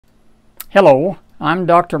Hello, I'm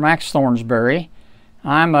Dr. Max Thornsberry.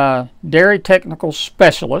 I'm a dairy technical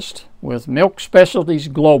specialist with Milk Specialties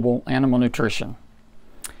Global Animal Nutrition.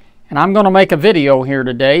 And I'm going to make a video here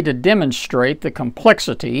today to demonstrate the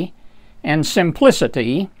complexity and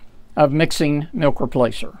simplicity of mixing milk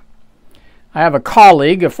replacer. I have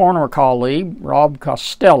a former colleague, Rob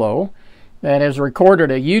Costello, that has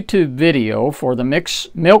recorded a YouTube video for the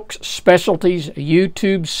Milk Specialties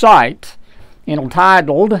YouTube site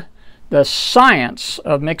entitled The Science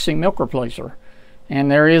of Mixing Milk Replacer.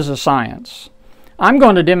 And there is a science. I'm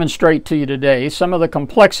going to demonstrate to you today some of the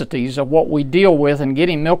complexities of what we deal with in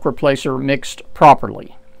getting milk replacer mixed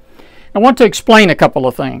properly. I want to explain a couple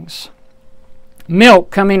of things.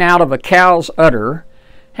 Milk coming out of a cow's udder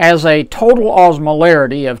has a total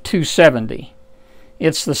osmolarity of 270.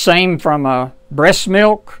 It's the same from a breast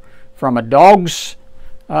milk, from a dog's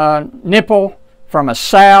nipple, from a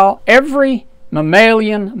sow. Every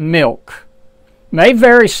mammalian milk may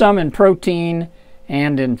vary some in protein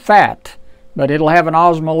and in fat, but it'll have an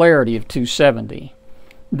osmolarity of 270.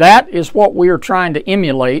 That is what we are trying to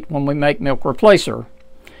emulate when we make milk replacer.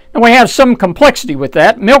 And we have some complexity with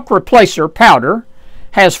that. Milk replacer powder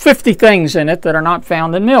has 50 things in it that are not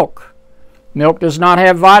found in milk. Milk does not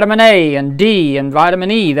have vitamin A and D and vitamin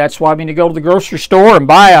E. That's why when you go to the grocery store and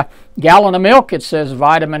buy a gallon of milk, it says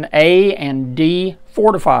vitamin A and D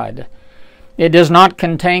fortified. It does not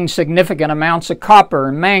contain significant amounts of copper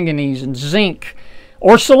and manganese and zinc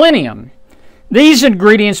or selenium. These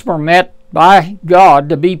ingredients were meant by God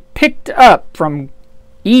to be picked up from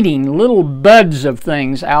eating little buds of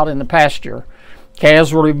things out in the pasture.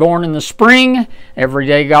 Calves were born in the spring. Every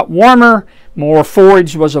day got warmer. More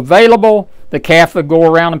forage was available. The calf would go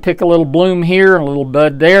around and pick a little bloom here and a little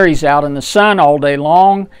bud there. He's out in the sun all day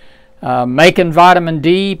long, making vitamin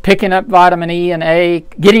D, picking up vitamin E and A,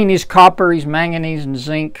 getting his copper, his manganese and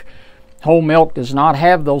zinc. Whole milk does not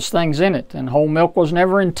have those things in it, and whole milk was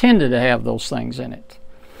never intended to have those things in it.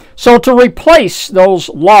 So to replace those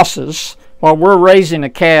losses while we're raising a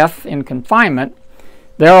calf in confinement,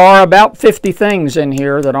 there are about 50 things in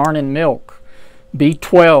here that aren't in milk.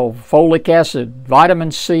 B12, folic acid,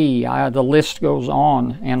 vitamin C, the list goes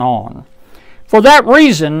on and on. For that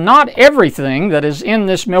reason, not everything that is in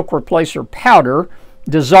this milk replacer powder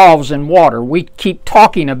dissolves in water. We keep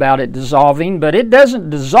talking about it dissolving, but it doesn't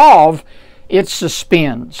dissolve, it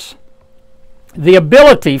suspends. The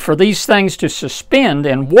ability for these things to suspend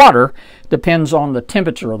in water depends on the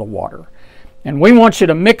temperature of the water. And we want you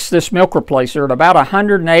to mix this milk replacer at about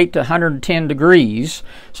 108 to 110 degrees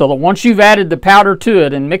so that once you've added the powder to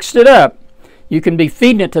it and mixed it up, you can be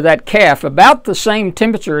feeding it to that calf about the same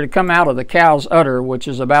temperature to come out of the cow's udder, which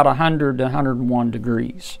is about 100 to 101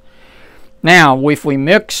 degrees. Now, if we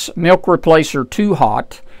mix milk replacer too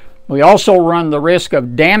hot, we also run the risk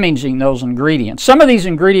of damaging those ingredients. Some of these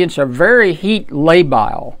ingredients are very heat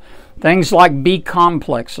labile, things like B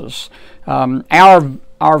complexes.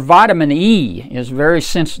 Our vitamin E is very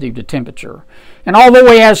sensitive to temperature. And although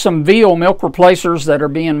we have some veal milk replacers that are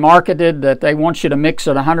being marketed that they want you to mix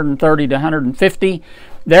at 130 to 150,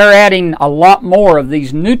 they're adding a lot more of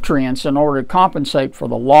these nutrients in order to compensate for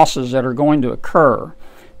the losses that are going to occur.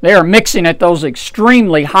 They are mixing at those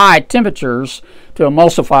extremely high temperatures to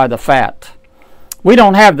emulsify the fat. We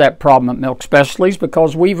don't have that problem at Milk Specialties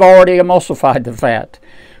because we've already emulsified the fat.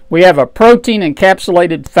 We have a protein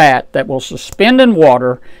encapsulated fat that will suspend in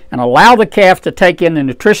water and allow the calf to take in the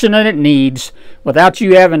nutrition that it needs without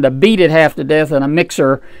you having to beat it half to death in a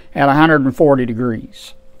mixer at 140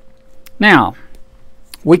 degrees. Now,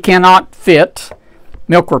 we cannot fit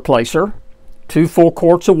milk replacer 2 full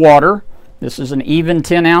quarts of water. This is an even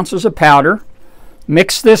 10 ounces of powder.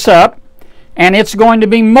 Mix this up, and it's going to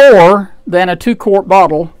be more than a 2-quart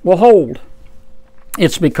bottle will hold.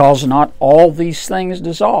 It's because not all these things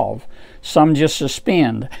dissolve. Some just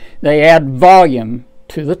suspend. They add volume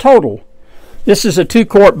to the total. This is a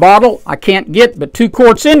 2-quart bottle. I can't get but 2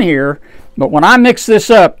 quarts in here, but when I mix this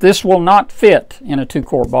up, this will not fit in a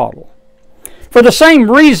 2-quart bottle. For the same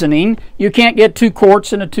reasoning, you can't get 2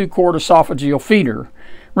 quarts in a 2-quart esophageal feeder.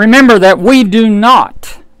 Remember that we do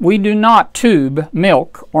not tube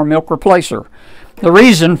milk or milk replacer. The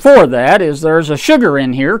reason for that is there's a sugar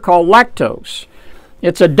in here called lactose.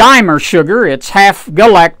 It's a dimer sugar. It's half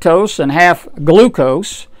galactose and half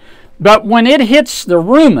glucose. But when it hits the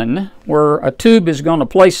rumen, where a tube is going to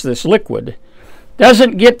place this liquid,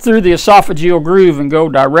 doesn't get through the esophageal groove and go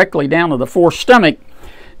directly down to the fourth stomach,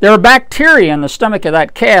 there are bacteria in the stomach of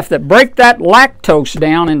that calf that break that lactose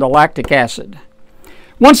down into lactic acid.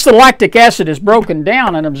 Once the lactic acid is broken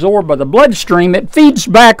down and absorbed by the bloodstream, it feeds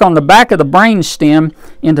back on the back of the brain stem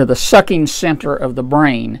into the sucking center of the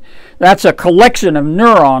brain. That's a collection of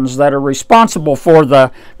neurons that are responsible for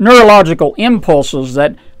the neurological impulses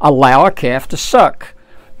that allow a calf to suck.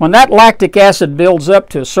 When that lactic acid builds up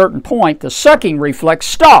to a certain point, the sucking reflex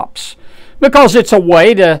stops because it's a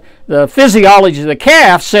way to, the physiology of the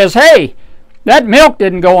calf says, hey, that milk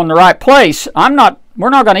didn't go in the right place. We're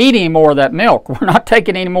not going to eat any more of that milk. We're not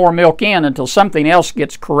taking any more milk in until something else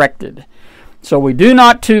gets corrected. So we do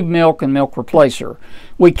not tube milk and milk replacer.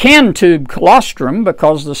 We can tube colostrum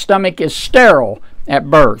because the stomach is sterile at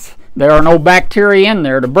birth. There are no bacteria in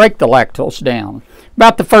there to break the lactose down.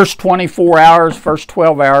 About the first 24 hours, first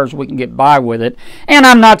 12 hours, we can get by with it. And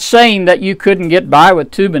I'm not saying that you couldn't get by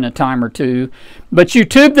with tubing a time or two, but you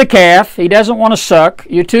tube the calf, he doesn't want to suck.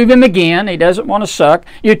 You tube him again, he doesn't want to suck.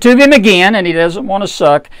 You tube him again, and he doesn't want to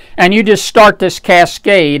suck. And you just start this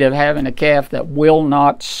cascade of having a calf that will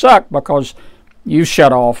not suck because you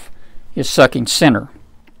shut off his sucking center.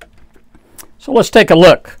 So let's take a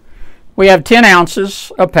look. We have 10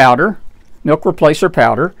 ounces of powder, milk replacer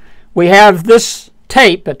powder. We have this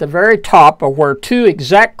tape at the very top of where 2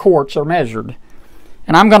 exact quarts are measured.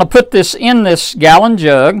 And I'm going to put this in this gallon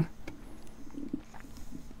jug.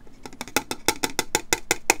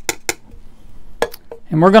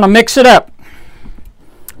 And we're going to mix it up.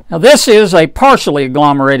 Now this is a partially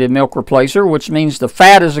agglomerated milk replacer, which means the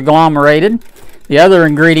fat is agglomerated. The other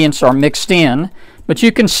ingredients are mixed in. But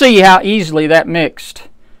you can see how easily that mixed.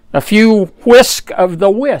 A few whisk of the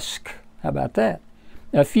whisk. How about that?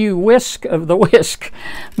 A few whisk of the whisk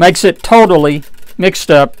makes it totally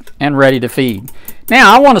mixed up and ready to feed.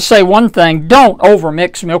 Now I want to say one thing, don't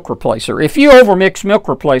overmix milk replacer. If you overmix milk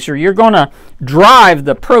replacer, you're going to drive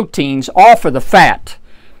the proteins off of the fat.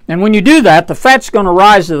 And when you do that, the fat's going to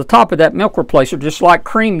rise to the top of that milk replacer just like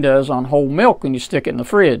cream does on whole milk when you stick it in the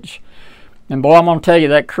fridge. And boy, I'm going to tell you,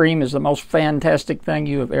 that cream is the most fantastic thing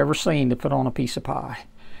you have ever seen to put on a piece of pie.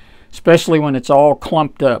 Especially when it's all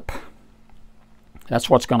clumped up. That's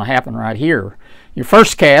what's going to happen right here. Your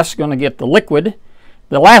first calf's going to get the liquid.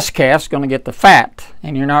 The last calf's going to get the fat.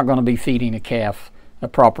 And you're not going to be feeding a calf the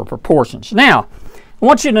proper proportions. Now, I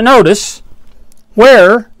want you to notice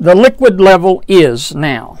where the liquid level is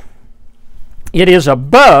now. It is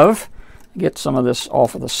above, get some of this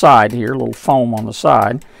off of the side here, a little foam on the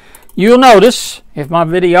side. You'll notice, if my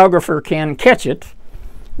videographer can catch it,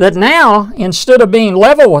 that now, instead of being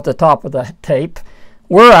level with the top of the tape,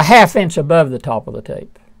 we're a ½ inch above the top of the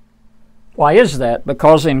tape. Why is that?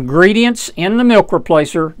 Because ingredients in the milk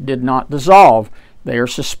replacer did not dissolve. They are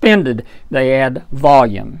suspended. They add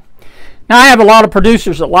volume. Now, I have a lot of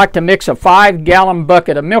producers that like to mix a 5-gallon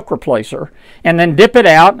bucket of milk replacer and then dip it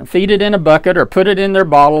out and feed it in a bucket or put it in their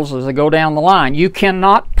bottles as they go down the line. You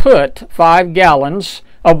cannot put 5 gallons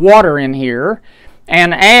of water in here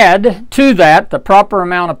and add to that the proper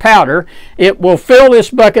amount of powder. It will fill this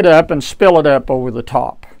bucket up and spill it up over the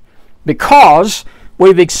top because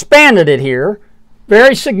we've expanded it here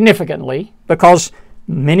very significantly because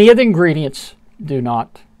many of the ingredients do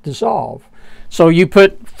not dissolve. So you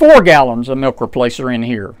put 4 gallons of milk replacer in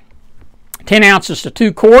here. 10 ounces to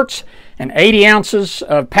 2 quarts and 80 ounces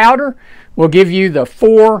of powder will give you the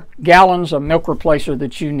 4 gallons of milk replacer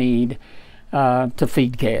that you need to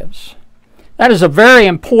feed calves. That is a very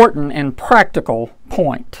important and practical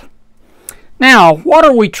point. Now, what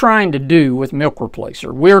are we trying to do with milk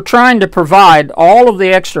replacer? We're trying to provide all of the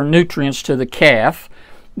extra nutrients to the calf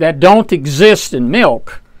that don't exist in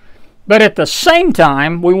milk, but at the same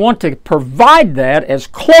time, we want to provide that as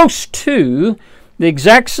close to the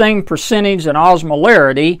exact same percentage and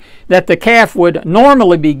osmolarity that the calf would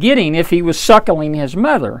normally be getting if he was suckling his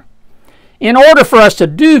mother. In order for us to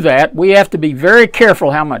do that, we have to be very careful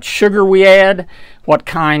how much sugar we add, what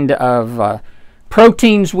kind of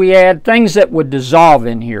proteins we add, things that would dissolve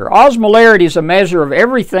in here. Osmolarity is a measure of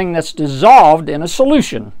everything that's dissolved in a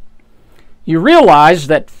solution. You realize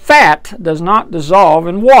that fat does not dissolve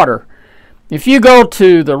in water. If you go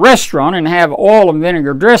to the restaurant and have oil and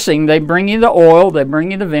vinegar dressing, they bring you the oil, they bring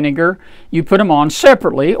you the vinegar, you put them on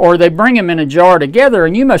separately, or they bring them in a jar together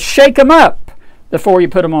and you must shake them up before you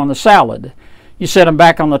put them on the salad. You set them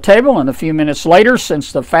back on the table, and a few minutes later,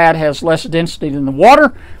 since the fat has less density than the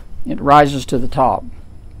water, it rises to the top.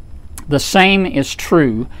 The same is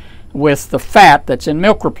true with the fat that's in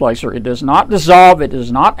milk replacer. It does not dissolve, it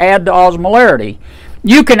does not add to osmolarity.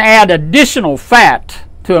 You can add additional fat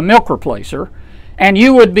to a milk replacer, and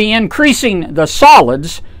you would be increasing the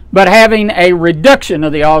solids, but having a reduction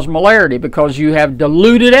of the osmolarity because you have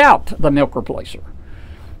diluted out the milk replacer.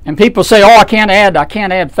 And people say, oh, I can't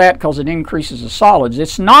add fat because it increases the solids.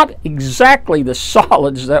 It's not exactly the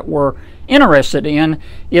solids that we're interested in,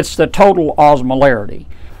 it's the total osmolarity.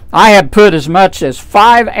 I have put as much as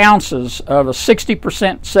 5 ounces of a 60%,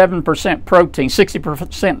 7% protein,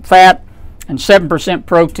 60% fat and 7%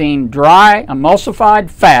 protein dry emulsified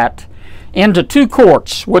fat into 2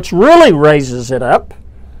 quarts, which really raises it up,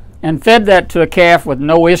 and fed that to a calf with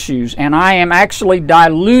no issues. And I am actually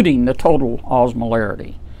diluting the total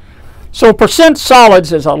osmolarity. So percent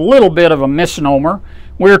solids is a little bit of a misnomer.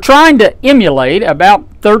 We're trying to emulate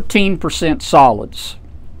about 13% solids.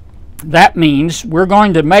 That means we're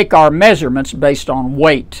going to make our measurements based on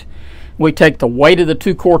weight. We take the weight of the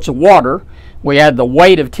 2 quarts of water, we add the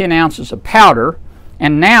weight of 10 ounces of powder,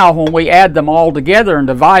 and now when we add them all together and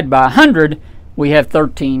divide by 100, we have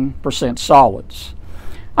 13% solids.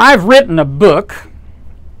 I've written a book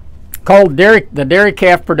called the Dairy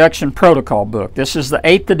Calf Production Protocol book. This is the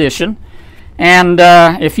 8th edition, and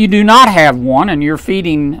if you do not have one and you're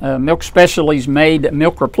feeding Milk Specialties made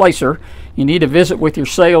milk replacer, you need to visit with your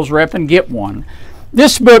sales rep and get one.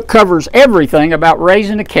 This book covers everything about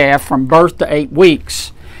raising a calf from birth to 8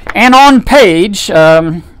 weeks. And on page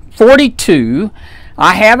 42,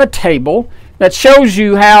 I have a table that shows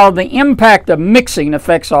you how the impact of mixing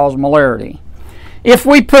affects osmolarity. If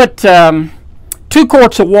we put 2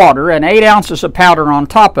 quarts of water and 8 ounces of powder on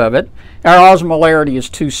top of it, our osmolarity is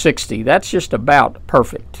 260. That's just about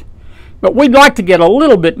perfect. But we'd like to get a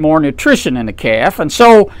little bit more nutrition in the calf, and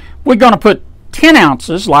so we're going to put 10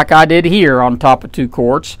 ounces, like I did here, on top of 2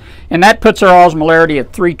 quarts, and that puts our osmolarity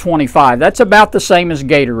at 325. That's about the same as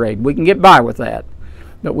Gatorade. We can get by with that.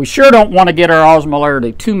 But we sure don't want to get our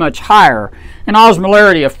osmolarity too much higher. An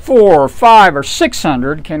osmolarity of 4 or 5 or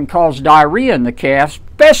 600 can cause diarrhea in the calf,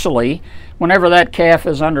 especially whenever that calf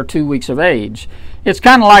is under 2 weeks of age. It's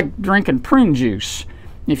kind of like drinking prune juice.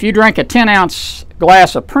 If you drink a 10-ounce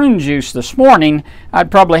glass of prune juice this morning,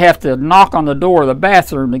 I'd probably have to knock on the door of the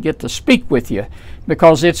bathroom to get to speak with you,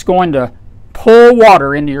 because it's going to pull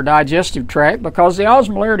water into your digestive tract, because the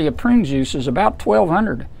osmolarity of prune juice is about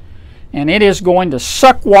 1200. And it is going to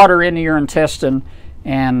suck water into your intestine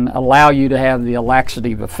and allow you to have the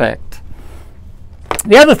laxative effect.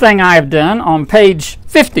 The other thing I have done on page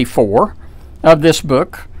 54 of this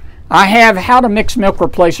book, I have how to mix milk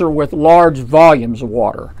replacer with large volumes of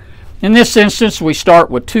water. In this instance, we start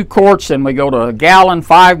with 2 quarts and we go to 1 gallon,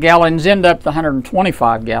 5 gallons, end up to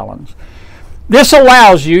 125 gallons. This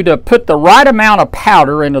allows you to put the right amount of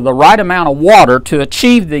powder into the right amount of water to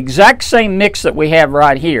achieve the exact same mix that we have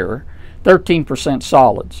right here, 13%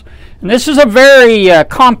 solids. And this is a very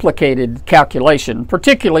complicated calculation,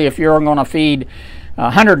 particularly if you're going to feed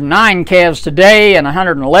 109 calves today and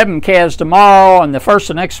 111 calves tomorrow, and the first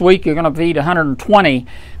of next week you're going to feed 120.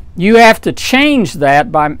 You have to change that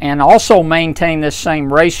and also maintain this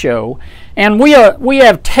same ratio. And we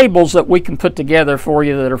have tables that we can put together for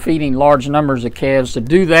you that are feeding large numbers of calves to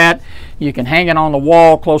do that. You can hang it on the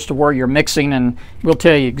wall close to where you're mixing, and we'll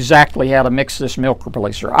tell you exactly how to mix this milk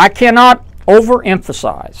replacer. I cannot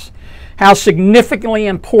overemphasize how significantly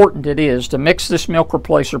important it is to mix this milk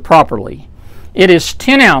replacer properly. It is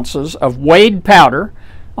 10 ounces of weighed powder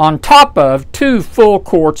on top of 2 full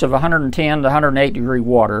quarts of 110 to 108 degree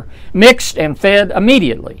water, mixed and fed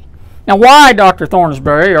immediately. Now, why, Dr.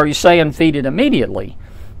 Thornsberry, are you saying feed it immediately?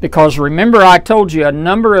 Because remember, I told you a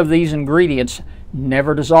number of these ingredients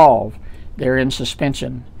never dissolve. They're in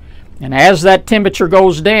suspension. And as that temperature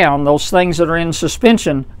goes down, those things that are in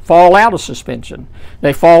suspension fall out of suspension.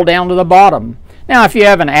 They fall down to the bottom. Now, if you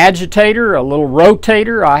have an agitator, a little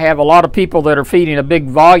rotator, I have a lot of people that are feeding a big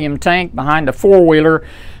volume tank behind a 4-wheeler,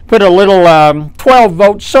 put a little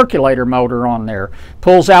 12-volt circulator motor on there.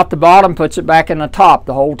 Pulls out the bottom, puts it back in the top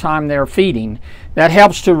the whole time they're feeding. That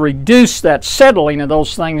helps to reduce that settling of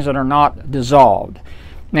those things that are not dissolved.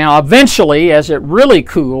 Now, eventually, as it really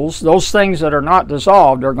cools, those things that are not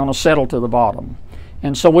dissolved are going to settle to the bottom.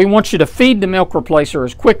 And so we want you to feed the milk replacer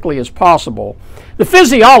as quickly as possible. The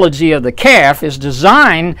physiology of the calf is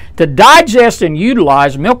designed to digest and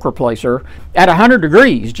utilize milk replacer at 100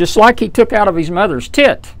 degrees, just like he took out of his mother's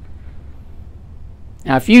tit.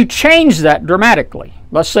 Now, if you change that dramatically,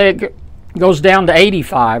 let's say it goes down to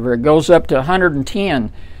 85 or it goes up to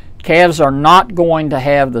 110, calves are not going to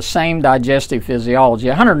have the same digestive physiology.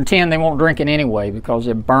 110, they won't drink it anyway because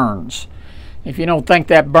it burns. If you don't think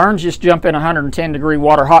that burns, just jump in a 110 degree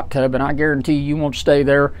water hot tub, and I guarantee you won't stay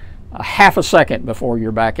there a half a second before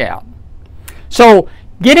you're back out. So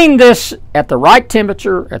getting this at the right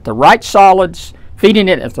temperature, at the right solids, feeding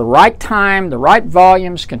it at the right time, the right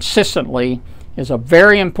volumes consistently is a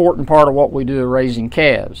very important part of what we do raising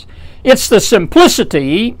calves. It's the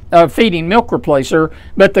simplicity of feeding milk replacer,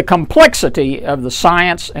 but the complexity of the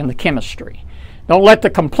science and the chemistry. Don't let the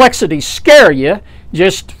complexity scare you.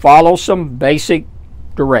 Just follow some basic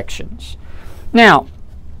directions. Now,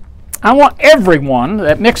 I want everyone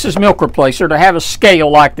that mixes milk replacer to have a scale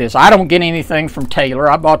like this. I don't get anything from Taylor.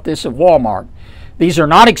 I bought this at Walmart. These are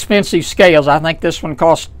not expensive scales. I think this one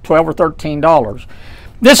costs $12 or $13.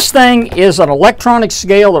 This thing is an electronic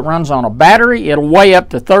scale that runs on a battery. It'll weigh up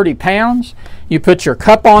to 30 pounds. You put your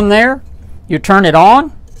cup on there, you turn it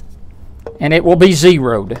on, and it will be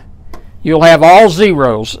zeroed. You'll have all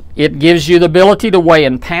zeros. It gives you the ability to weigh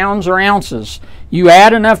in pounds or ounces. You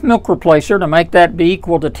add enough milk replacer to make that be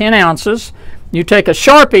equal to 10 ounces. You take a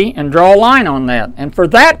Sharpie and draw a line on that. And for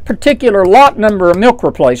that particular lot number of milk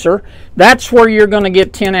replacer, that's where you're going to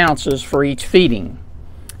get 10 ounces for each feeding.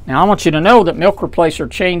 Now I want you to know that milk replacer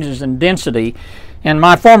changes in density, and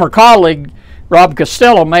my former colleague Rob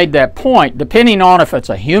Costello made that point. Depending on if it's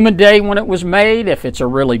a humid day when it was made, if it's a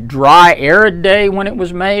really dry, arid day when it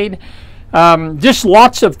was made, just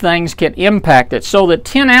lots of things can impact it, so that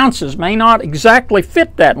 10 ounces may not exactly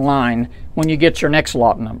fit that line when you get your next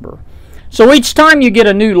lot number. So each time you get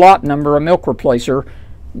a new lot number of milk replacer,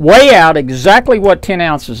 weigh out exactly what 10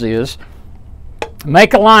 ounces is,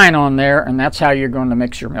 make a line on there, and that's how you're going to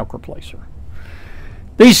mix your milk replacer.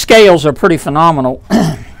 These scales are pretty phenomenal.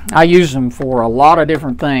 I use them for a lot of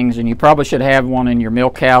different things, and you probably should have one in your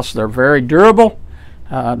milk house. They're very durable.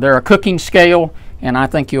 They're a cooking scale, and I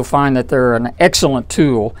think you'll find that they're an excellent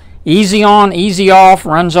tool. Easy on, easy off,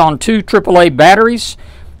 runs on 2 AAA batteries,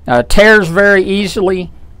 tears very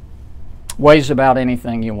easily, weighs about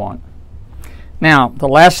anything you want. Now, the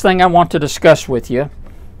last thing I want to discuss with you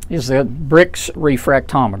is the Brix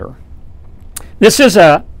refractometer. This is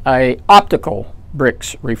a optical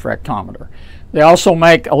Brix refractometer. They also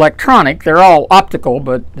make electronic. They're all optical,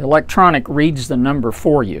 but electronic reads the number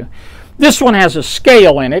for you. This one has a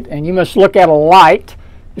scale in it, and you must look at a light.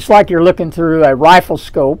 It's like you're looking through a rifle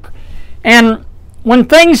scope. And when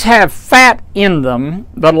things have fat in them,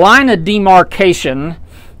 the line of demarcation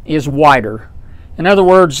is wider. In other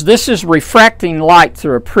words, this is refracting light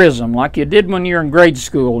through a prism, like you did when you were in grade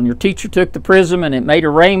school and your teacher took the prism and it made a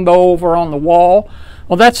rainbow over on the wall.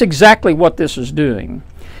 Well, that's exactly what this is doing.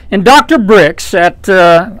 And Dr. Brix, at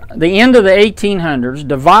the end of the 1800s,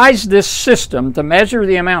 devised this system to measure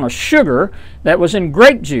the amount of sugar that was in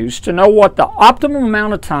grape juice to know what the optimum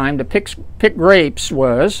amount of time to pick grapes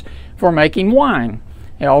was for making wine.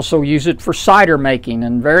 They also use it for cider making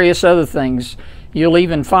and various other things. You'll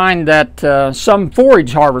even find that some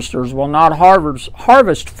forage harvesters will not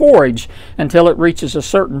harvest forage until it reaches a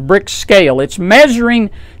certain Brix scale. It's measuring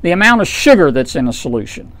the amount of sugar that's in a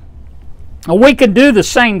solution. Now, we could do the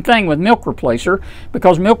same thing with milk replacer,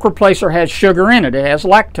 because milk replacer has sugar in it. It has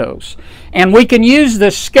lactose. And we can use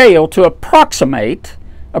this scale to approximate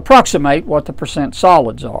what the percent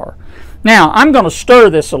solids are. Now, I'm going to stir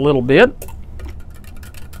this a little bit.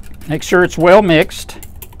 Make sure it's well mixed.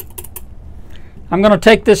 I'm going to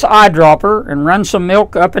take this eyedropper and run some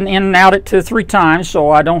milk up and in and out it 2 or 3 times so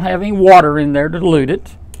I don't have any water in there to dilute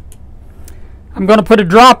it. I'm going to put a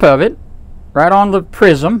drop of it right on the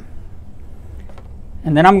prism.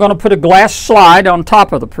 And then I'm going to put a glass slide on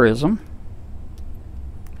top of the prism.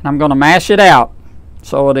 And I'm going to mash it out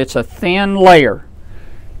so that it's a thin layer.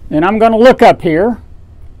 Then I'm going to look up here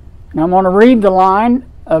and I'm going to read the line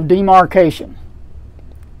of demarcation.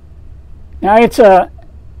 Now it's a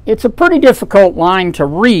pretty difficult line to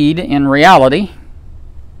read in reality,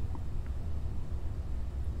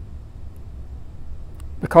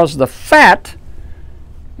 because the fat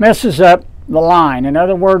messes up the line. In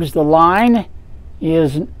other words, the line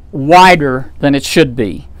is wider than it should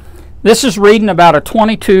be. This is reading about a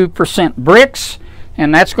 22% Brix,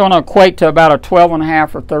 and that's going to equate to about a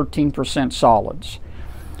 12.5 or 13% solids.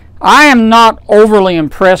 I am not overly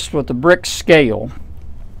impressed with the Brix scale.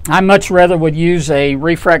 I much rather would use a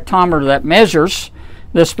refractometer that measures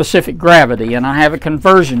the specific gravity, and I have a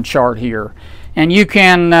conversion chart here. And you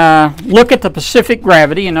can look at the specific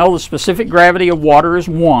gravity. You know the specific gravity of water is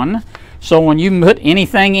 1. So when you put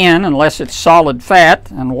anything in, unless it's solid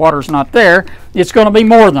fat and water's not there, it's going to be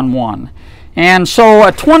more than 1. And so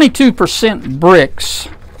a 22%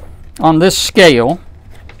 Brix on this scale,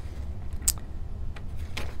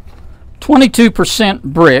 22%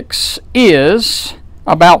 Brix is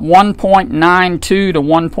about 1.92 to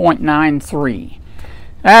 1.93.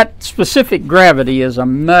 That specific gravity is a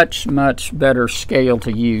much, much better scale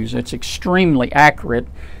to use. It's extremely accurate.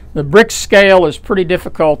 The Brix scale is pretty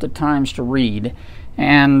difficult at times to read,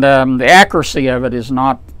 and the accuracy of it is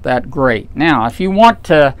not that great. Now, if you want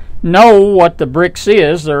to know what the Brix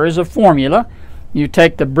is, there is a formula. You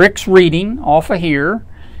take the Brix reading off of here,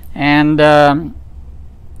 and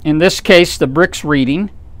in this case, the Brix reading,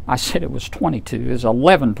 I said it was 22, is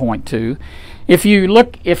 11.2. If you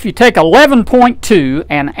take 11.2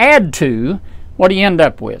 and add 2, what do you end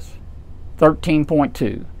up with?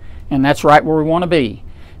 13.2, and that's right where we want to be.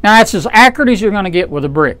 Now, that's as accurate as you're going to get with a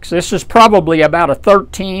Brix. This is probably about a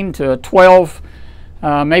 13 to a 12,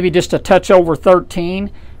 maybe just a touch over 13.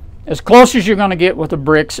 As close as you're going to get with a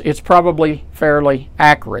Brix, it's probably fairly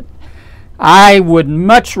accurate. I would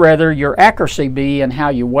much rather your accuracy be in how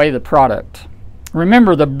you weigh the product.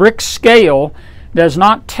 Remember, the Brix scale does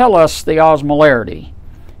not tell us the osmolarity.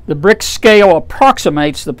 The Brix scale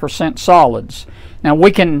approximates the percent solids. Now,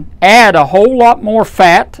 we can add a whole lot more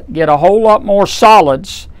fat, get a whole lot more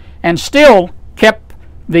solids, and still kept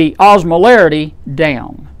the osmolarity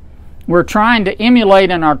down. We're trying to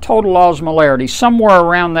emulate in our total osmolarity somewhere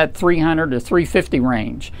around that 300 to 350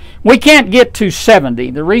 range. We can't get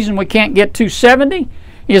 270. The reason we can't get 270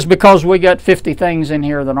 is because we got 50 things in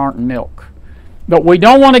here that aren't in milk. But we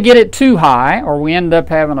don't want to get it too high, or we end up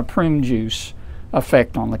having a prune juice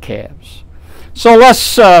effect on the calves. So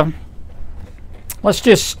let's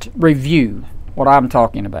just review what I'm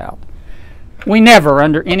talking about. We never,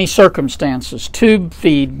 under any circumstances, tube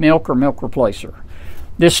feed milk or milk replacer.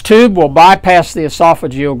 This tube will bypass the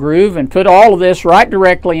esophageal groove and put all of this right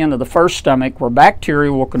directly into the first stomach, where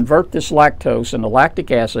bacteria will convert this lactose into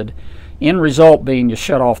lactic acid, end result being you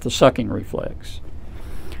shut off the sucking reflex.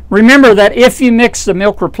 Remember that if you mix the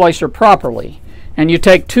milk replacer properly, and you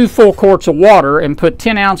take 2 full quarts of water and put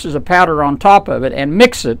 10 ounces of powder on top of it and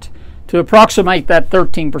mix it to approximate that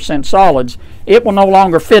 13% solids, it will no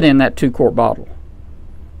longer fit in that 2-quart bottle.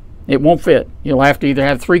 It won't fit. You'll have to either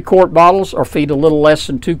have 3-quart bottles or feed a little less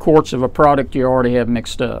than 2 quarts of a product you already have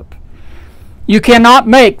mixed up. You cannot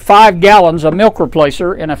make 5 gallons of milk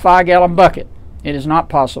replacer in a 5-gallon bucket. It is not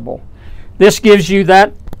possible. This gives you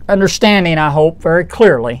that understanding, I hope, very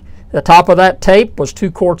clearly. The top of that tape was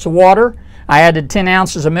 2 quarts of water. I added 10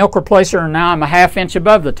 ounces of milk replacer, and now I'm a ½ inch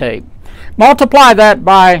above the tape. Multiply that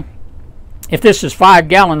by, if this is 5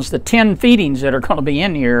 gallons, the 10 feedings that are going to be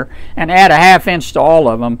in here, and add a ½ inch to all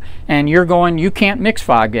of them, and you can't mix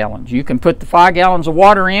 5 gallons. You can put the 5 gallons of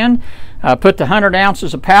water in, put the 100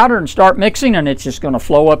 ounces of powder and start mixing, and it's just going to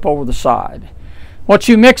flow up over the side. What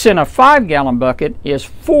you mix in a 5-gallon bucket is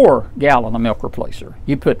 4 gallons of milk replacer.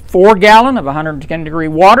 You put 4 gallons of 110-degree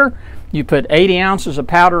water, you put 80 ounces of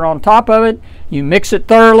powder on top of it, you mix it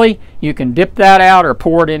thoroughly, you can dip that out or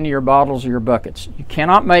pour it into your bottles or your buckets. You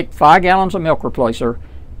cannot make 5 gallons of milk replacer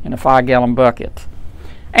in a 5-gallon bucket.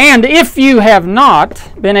 And if you have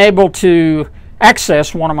not been able to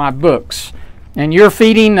access one of my books, and you're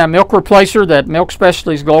feeding a milk replacer that Milk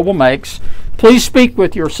Specialties Global makes, please speak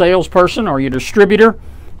with your salesperson or your distributor,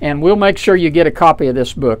 and we'll make sure you get a copy of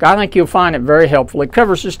this book. I think you'll find it very helpful. It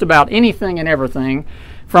covers just about anything and everything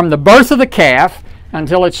from the birth of the calf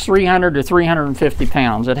until it's 300 to 350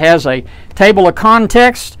 pounds. It has a table of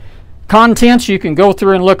contents. You can go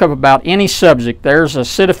through and look up about any subject. There's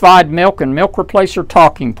acidified milk and milk replacer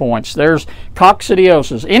talking points. There's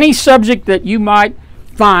coccidiosis. Any subject that you might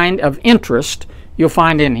find of interest, you'll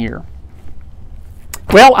find in here.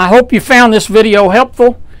 Well, I hope you found this video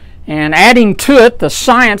helpful, and adding to it the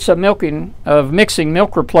science of mixing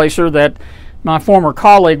milk replacer that my former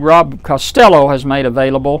colleague Rob Costello has made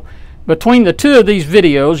available. Between the two of these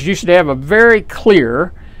videos, you should have a very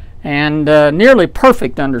clear and nearly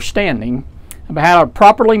perfect understanding about how to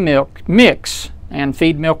properly mix and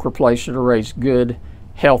feed milk replacer to raise good,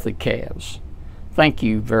 healthy calves. Thank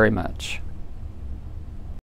you very much.